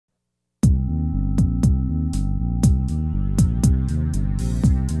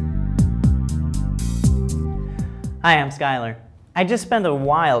Hi, I'm Skylar. I just spent a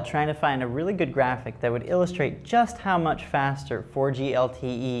while trying to find a really good graphic that would illustrate just how much faster 4G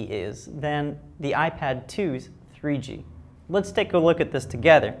LTE is than the iPad 2's 3G. Let's take a look at this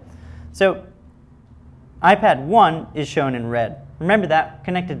together. So, iPad 1 is shown in red. Remember that,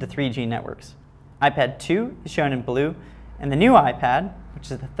 connected to 3G networks. iPad 2 is shown in blue, and the new iPad,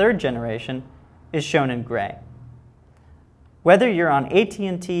 which is the third generation, is shown in gray. Whether you're on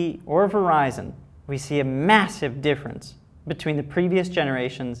AT&T or Verizon, we see a massive difference between the previous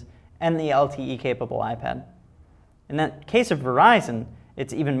generations and the LTE-capable iPad. In the case of Verizon,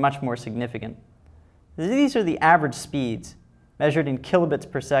 it's even much more significant. These are the average speeds, measured in kilobits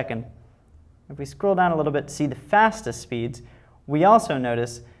per second. If we scroll down a little bit to see the fastest speeds, we also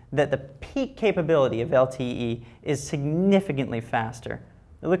notice that the peak capability of LTE is significantly faster.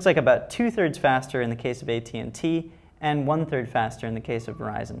 It looks like about 2/3 faster in the case of AT&T and 1/3 faster in the case of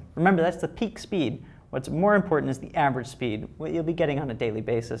Verizon. Remember, that's the peak speed. What's more important is the average speed, what you'll be getting on a daily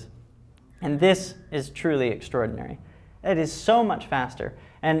basis. And this is truly extraordinary. It is so much faster,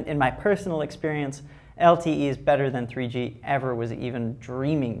 and in my personal experience, LTE is better than 3G ever was even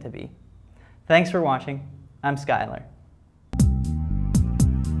dreaming to be. Thanks for watching. I'm Skylar.